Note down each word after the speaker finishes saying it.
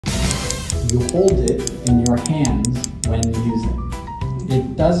You hold it in your hands when using.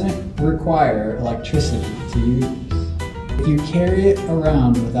 It doesn't require electricity to use. If you carry it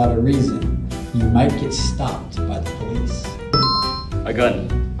around without a reason, you might get stopped by the police. A gun.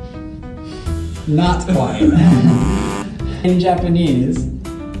 Not quite. In Japanese,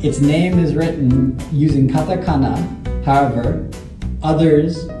 its name is written using katakana. However,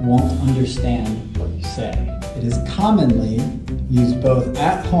 others won't understand what you say. It is commonly used both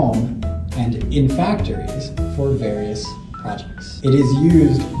at home and in factories for various projects. It is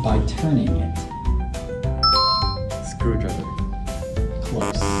used by turning it. Screwdriver.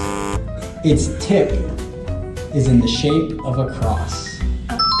 Close. Its tip is in the shape of a cross.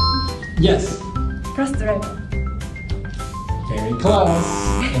 Yes. Cross driver. Very close.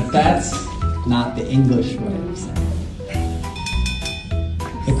 But that's not the English way of saying it.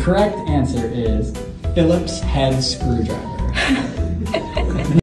 The correct answer is Phillips head screwdriver.